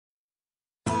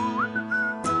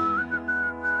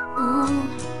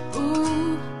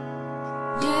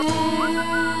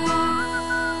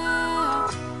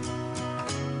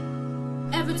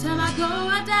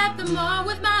mall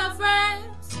with my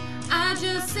friends. I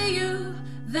just see you,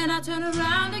 then I turn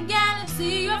around again and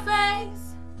see your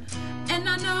face. And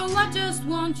I know I just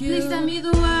want you. Please send me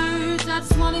the words, I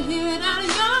just wanna hear it out of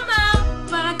your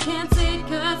mouth. But I can't say it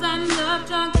cause I'm love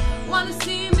drunk. Wanna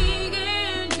see me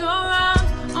in your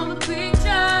arms on the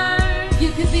picture.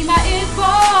 You could be my it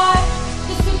boy,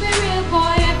 this could be real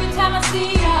boy. Every time I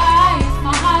see your eyes,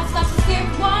 my heart starts to skip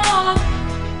one.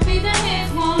 Breathing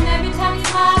his one every time you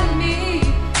smile at me.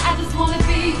 I just wanna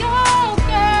be your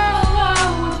girl.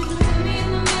 Want you to put me in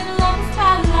the middle of the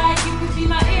spotlight. You could be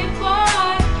my it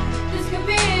boy, this could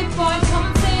be it boy. Come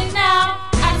and say it now,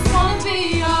 I just wanna be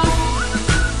yours.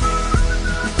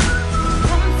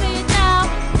 Come and say it now,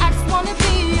 I just wanna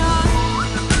be yours.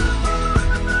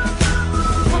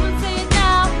 Come and say it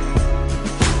now.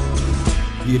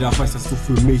 Jeder weiß, dass du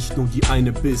für mich nur die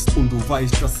eine bist. Und du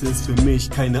weißt, dass es für mich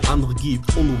keine andere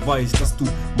gibt. Und du weißt, dass du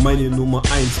meine Nummer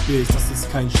 1 bist. Das ist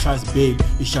kein Scheiß, Babe,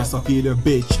 ich scheiß auf jede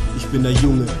Bitch. Ich bin der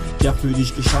Junge, der für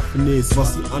dich geschaffen ist.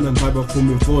 Was die anderen Weiber von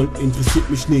mir wollen, interessiert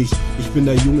mich nicht. Ich bin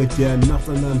der Junge, der nachts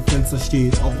an deinem Fenster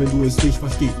steht. Auch wenn du es nicht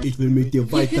verstehst, ich will mit dir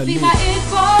weiterleben.